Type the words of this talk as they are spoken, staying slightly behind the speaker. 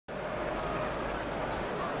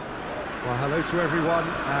Well, hello to everyone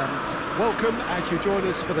and welcome as you join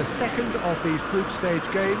us for the second of these group stage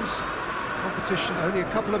games. Competition only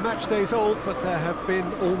a couple of match days old, but there have been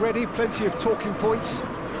already plenty of talking points,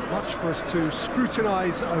 much for us to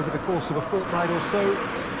scrutinise over the course of a fortnight or so.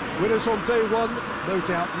 Winners on day one, no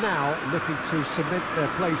doubt now looking to cement their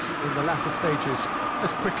place in the latter stages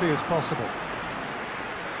as quickly as possible.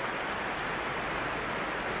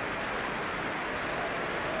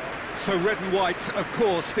 So red and white, of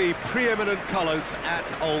course, the preeminent colours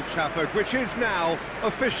at Old Trafford, which is now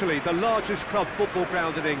officially the largest club football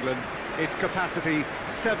ground in England. Its capacity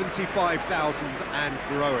 75,000 and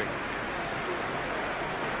growing.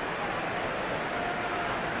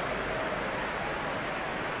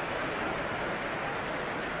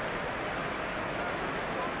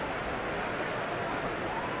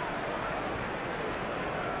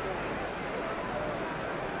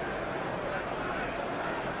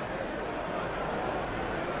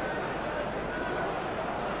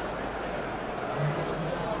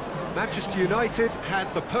 Manchester United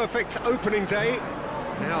had the perfect opening day.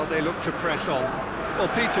 Now they look to press on. Well,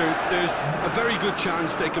 Peter, there's a very good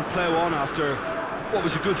chance they can plough on after what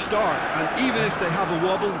was a good start. And even if they have a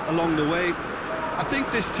wobble along the way, I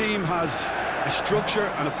think this team has a structure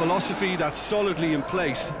and a philosophy that's solidly in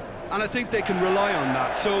place. And I think they can rely on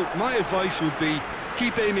that. So my advice would be,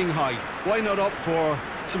 keep aiming high. Why not up for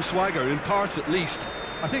some swagger, in parts at least?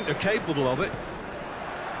 I think they're capable of it.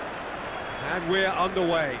 And we're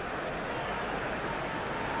underway.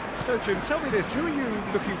 So, Jim, tell me this, who are you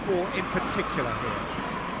looking for in particular here?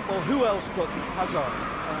 Well, who else but Hazard,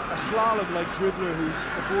 a slalom-like dribbler who's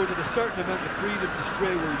afforded a certain amount of freedom to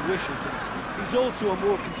stray where he wishes, and he's also a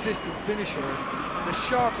more consistent finisher and the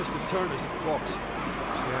sharpest of turners in the box.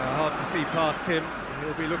 Yeah, hard to see past him.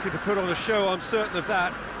 He'll be looking to put on a show, I'm certain of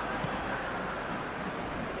that.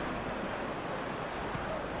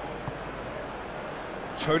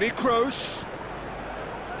 Toni Kroos.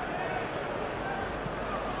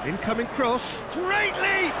 Incoming cross, great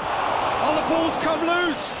leap! Oh, the ball's come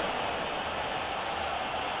loose!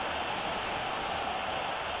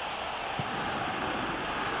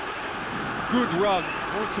 Good run,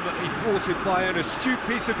 ultimately thwarted by an astute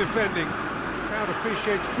piece of defending. Crowd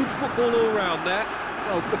appreciates good football all round there.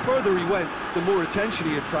 Well, the further he went, the more attention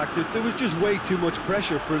he attracted. There was just way too much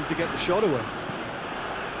pressure for him to get the shot away.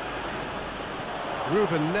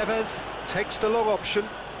 Ruben Neves takes the long option.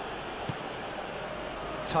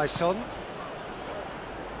 Tyson.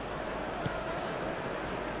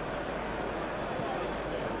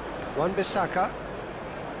 Wan-Bissaka.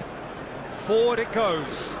 Forward it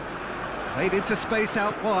goes. Played into space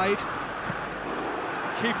out wide.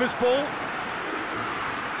 Keeper's ball.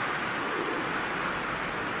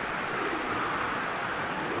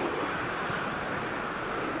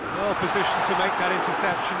 Well positioned to make that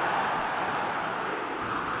interception.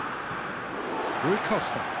 Rui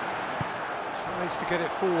Costa. Tries to get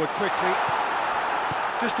it forward quickly.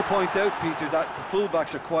 Just to point out, Peter, that the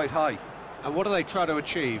fullbacks are quite high. And what do they try to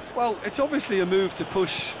achieve? Well, it's obviously a move to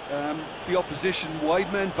push the opposition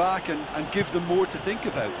wide men back and give them more to think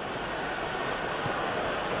about.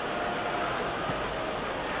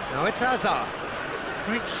 Now it's Hazard.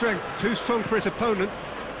 Great strength, too strong for his opponent.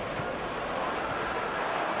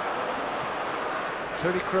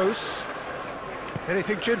 Toni Kroos.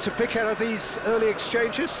 Anything, Jim, to pick out of these early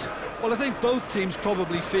exchanges? Well, I think both teams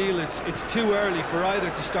probably feel it's too early for either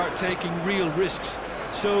to start taking real risks.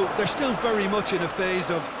 So they're still very much in a phase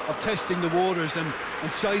of testing the waters and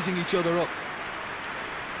sizing each other up.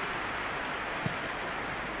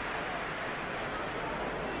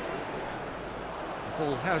 The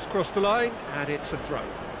ball has crossed the line, and it's a throw.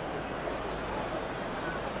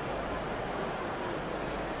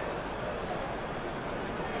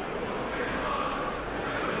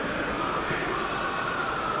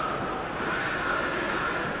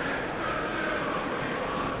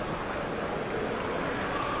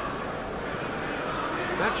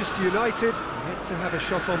 Manchester United yet to have a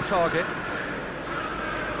shot on target.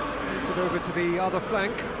 Plays it over to the other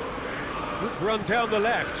flank. Good run down the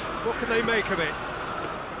left. What can they make of it?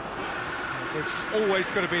 It's always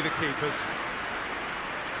going to be the keepers.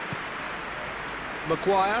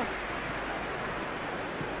 Maguire.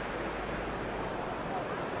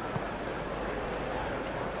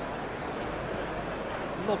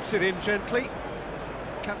 Lobs it in gently.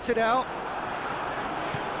 Cuts it out.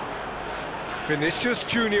 Vinicius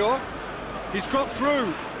Junior, he's got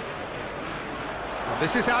through. Well,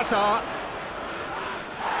 this is Hazard.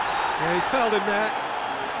 Yeah, he's fouled him there.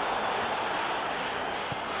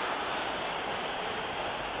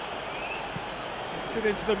 Gets it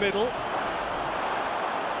into the middle.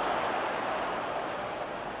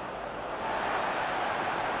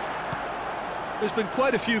 There's been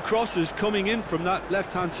quite a few crosses coming in from that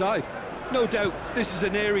left-hand side. No doubt this is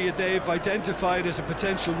an area they've identified as a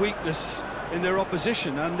potential weakness in their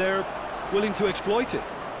opposition, and they're willing to exploit it.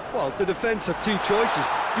 Well, the defence have two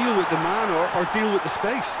choices: deal with the man or deal with the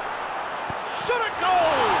space. Shot at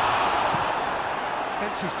goal!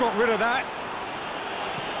 Defence has got rid of that.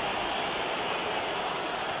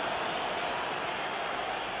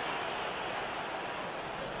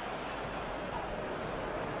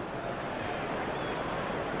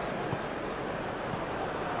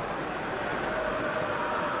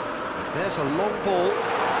 There's a long ball.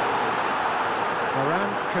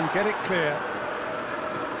 Varane can get it clear.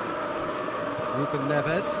 Ruben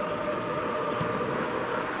Neves.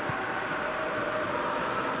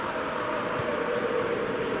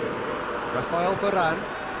 Rafael Varane.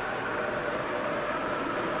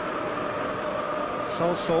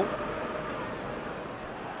 Sanson.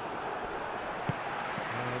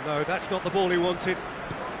 Oh, no, that's not the ball he wanted.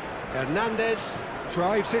 Hernandez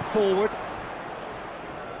drives it forward.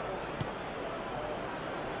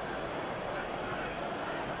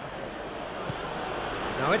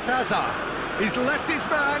 Now it's Hazard. He's left his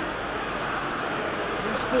man.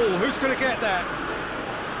 Loose ball, who's going to get that?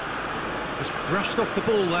 Just brushed off the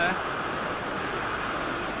ball there.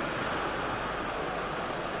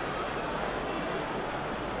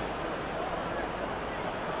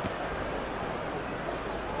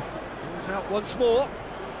 Ball's out once more.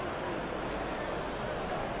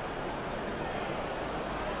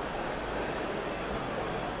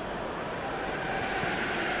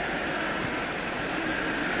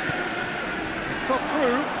 Got through.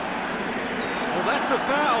 Well, that's a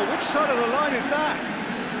foul. Which side of the line is that?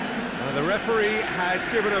 The referee has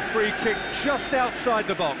given a free kick just outside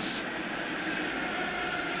the box.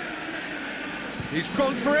 He's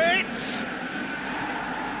gone for it.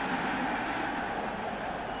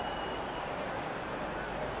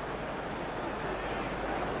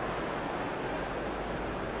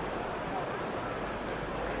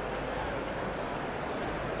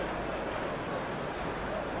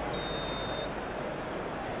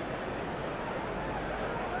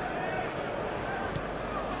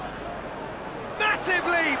 Massive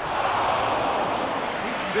leap!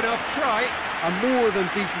 Decent enough try. A more than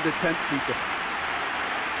decent attempt, Peter.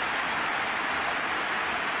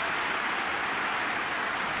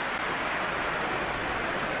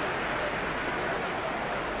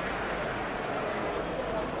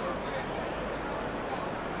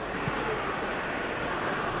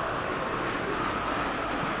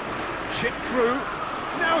 Chip through.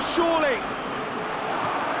 Now surely.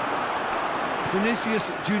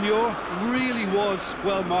 Vinicius Junior really was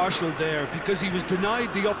well marshalled there, because he was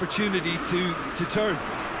denied the opportunity to turn.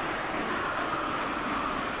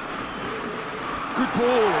 Good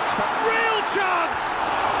ball, it's for real chance!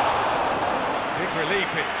 Big relief,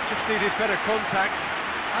 it just needed better contact.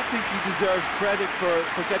 I think he deserves credit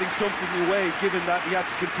for getting something away, given that he had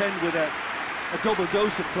to contend with a double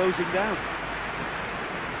dose of closing down.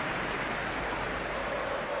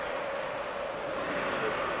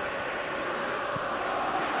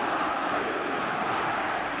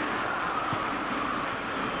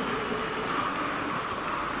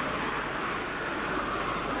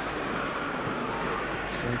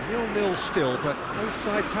 So 0-0 still, but both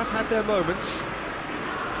sides have had their moments.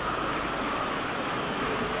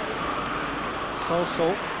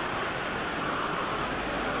 Sanson.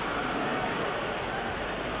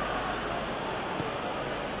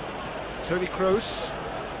 Toni Kroos.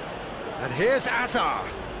 And here's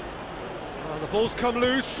Hazard. Well, the ball's come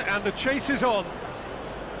loose and the chase is on.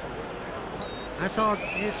 Hazard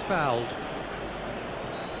is fouled.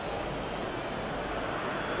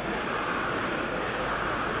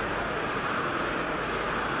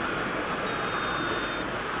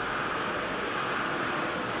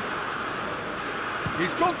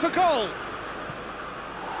 He's gone for goal!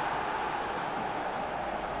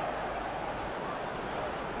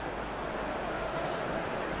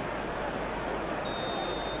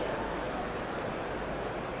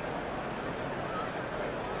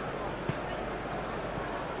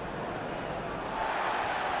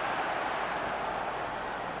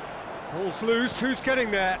 Ball's loose, who's getting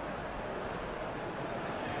there?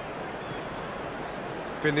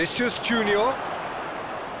 Vinicius Junior.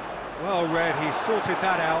 Well read, he sorted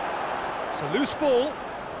that out. It's a loose ball.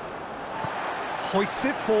 Hoists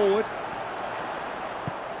it forward.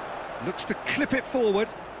 Looks to clip it forward.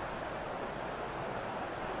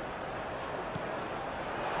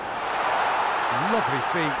 Lovely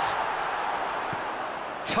feet.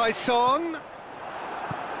 Tyson.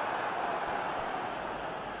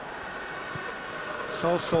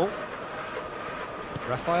 Sanson.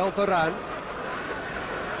 Rafael Varane.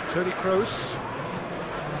 Toni Kroos.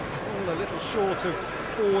 All a little short of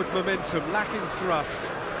forward momentum, lacking thrust.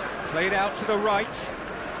 Played out to the right.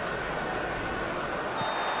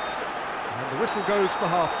 And the whistle goes for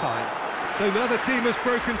half-time. So now the team has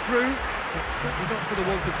broken through, but certainly not for the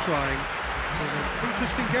want of trying. It's been an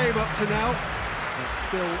interesting game up to now, but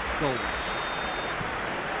still goals.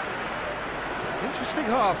 Interesting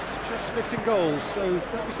half, just missing goals, so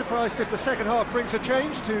don't be surprised if the second half brings a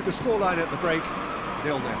change to the scoreline at the break,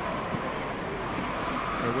 0-0.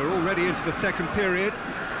 So we're already into the second period.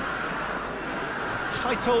 A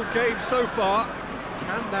tight old game so far.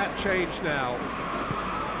 Can that change now?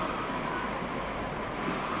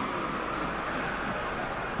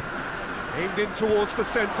 Aimed in towards the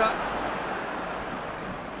centre.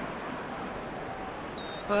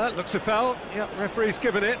 That looks a foul. Yep, referee's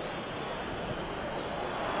given it.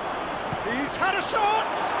 He's had a shot!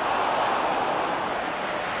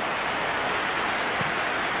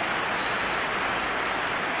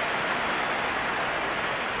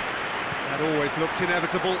 That always looked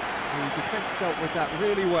inevitable. The defence dealt with that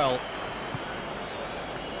really well.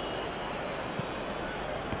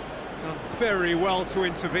 Done very well to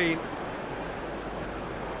intervene.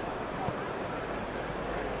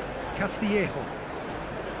 Castillejo.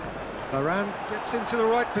 Varane gets into the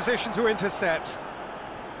right position to intercept.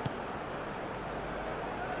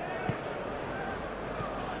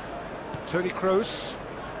 Toni Kroos.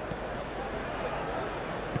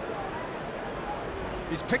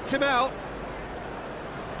 He's picked him out.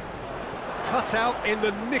 Cut out in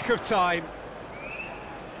the nick of time.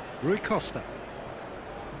 Rui Costa.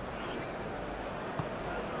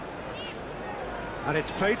 And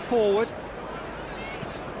it's played forward.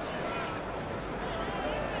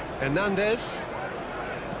 Hernandez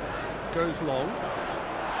goes long.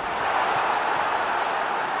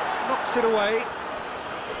 Knocks it away.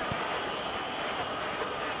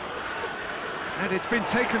 And it's been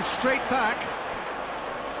taken straight back.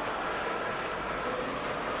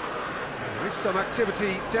 There is some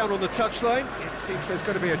activity down on the touchline. It seems there's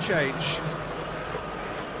going to be a change.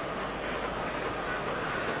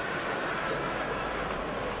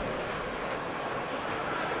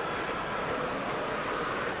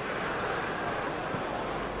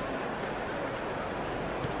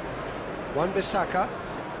 Wan-Bissaka.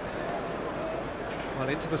 Well,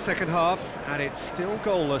 into the second half, and it's still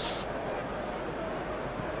goalless.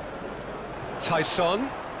 Tyson.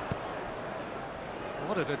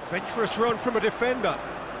 What an adventurous run from a defender.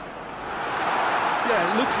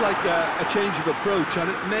 Yeah, it looks like a change of approach, and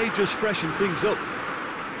it may just freshen things up.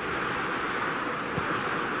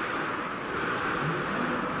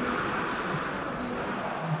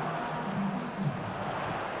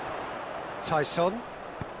 Tyson.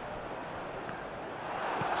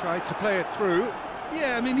 Tried to play it through.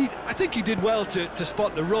 Yeah, I mean, I think he did well to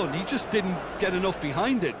spot the run. He just didn't get enough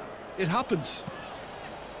behind it. It happens.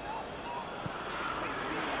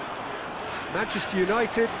 Manchester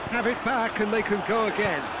United have it back and they can go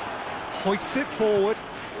again. Hoists it forward.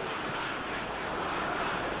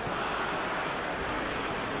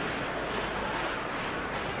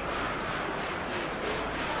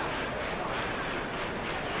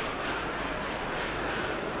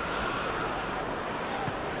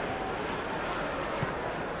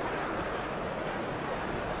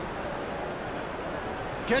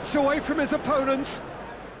 Gets away from his opponents.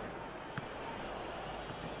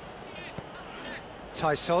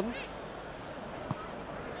 Tyson.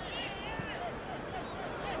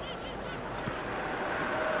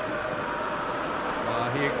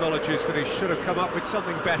 He acknowledges that he should have come up with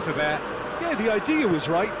something better there. Yeah, the idea was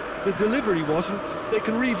right, the delivery wasn't. They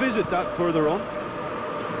can revisit that further on.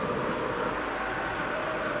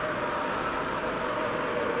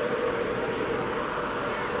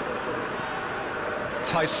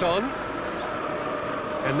 Tyson.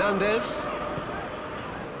 Hernandez.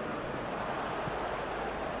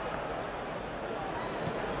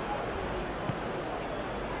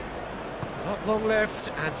 Not long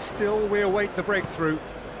left, and still we await the breakthrough.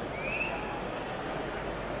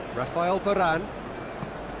 Rafael Varane.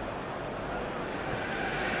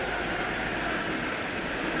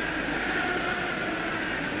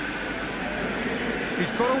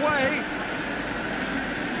 He's got away.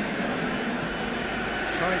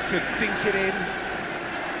 Tries to dink it in.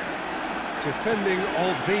 Defending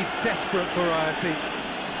of the desperate variety.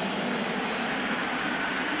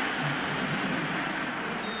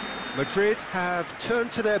 Madrid have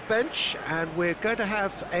turned to their bench, and we're going to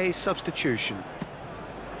have a substitution.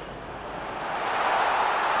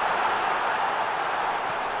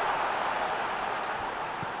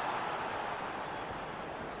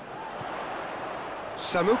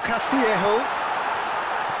 Samu Castillejo.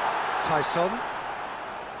 Tyson.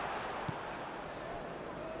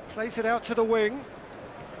 Plays it out to the wing.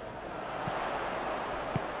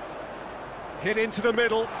 Hit into the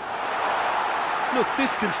middle. Look,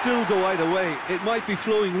 this can still go either way. It might be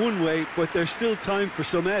flowing one way, but there's still time for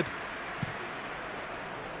some ebb.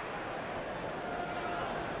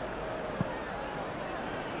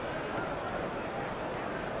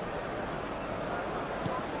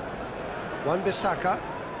 Wan-Bissaka.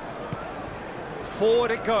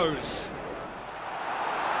 Forward it goes.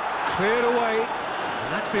 Cleared away.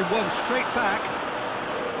 And that's been won straight back.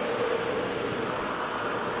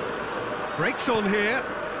 Breaks on here.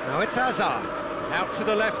 Now it's Hazard. Out to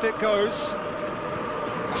the left it goes.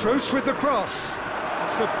 Kroos with the cross.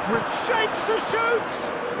 It's a bridge. Shapes to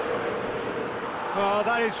shoot! Oh,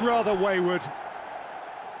 that is rather wayward.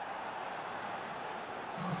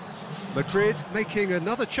 Madrid making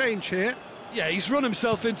another change here. Yeah, he's run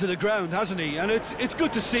himself into the ground, hasn't he? And it's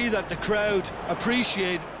good to see that the crowd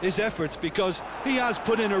appreciate his efforts, because he has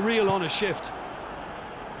put in a real honest shift.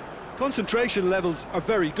 Concentration levels are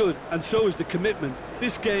very good, and so is the commitment.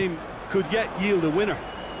 This game could yet yield a winner.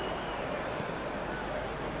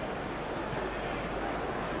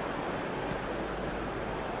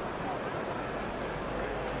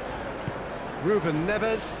 Ruben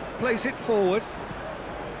Neves plays it forward.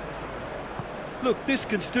 Look, this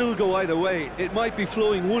can still go either way. It might be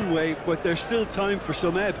flowing one way, but there's still time for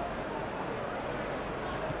some ebb.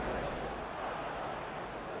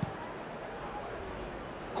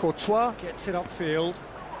 Courtois gets it upfield.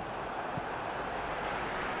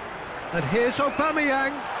 And here's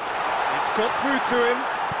Aubameyang. It's got through to him.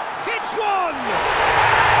 Hits one!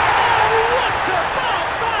 Oh, what about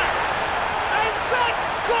that? And that's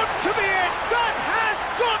got to be it! That has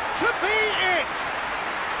got to be it!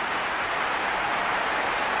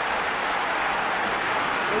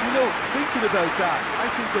 Well, you know, thinking about that, I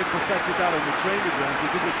think they perfected that on the training ground,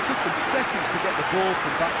 because it took them seconds to get the ball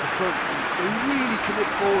from back to front. And they really commit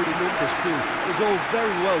forward in numbers too. It was all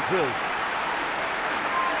very well drilled.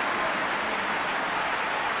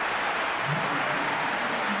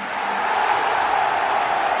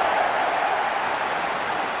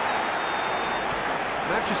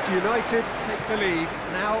 Manchester United take the lead.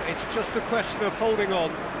 Now it's just a question of holding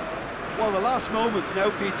on. Well, the last moments now,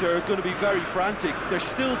 Peter, are going to be very frantic. There's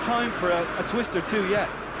still time for a twist or two yet.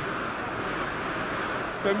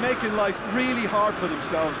 They're making life really hard for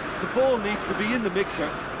themselves. The ball needs to be in the mixer,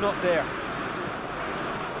 not there.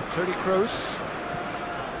 Toni Kroos.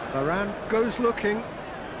 Varane goes looking.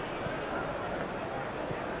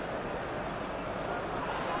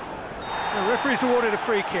 The referee's awarded a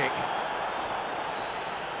free kick.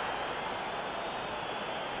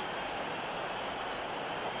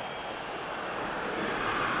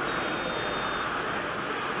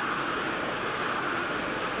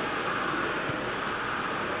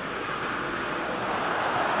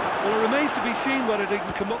 Well, it remains to be seen whether they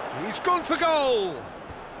can come up. He's gone for goal!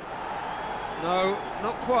 No,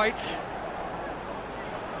 not quite.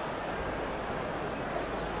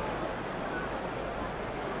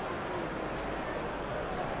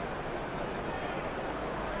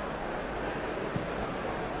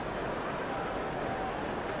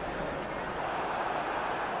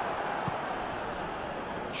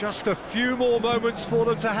 Just a few more moments for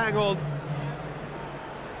them to hang on.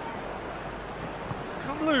 It's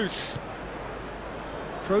come loose.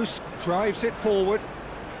 Kroos drives it forward.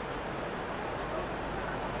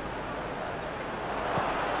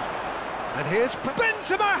 And here's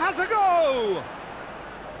Benzema, has a go!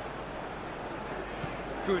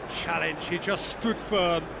 Good challenge, he just stood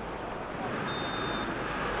firm.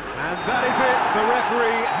 And that is it, the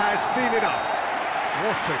referee has seen enough.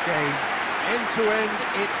 What a game. End to end,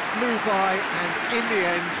 it flew by, and in the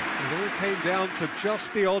end, it all came down to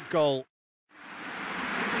just the odd goal.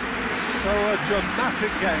 So a dramatic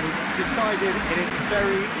game, decided in its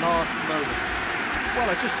very last moments. Well,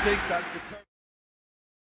 I just think that the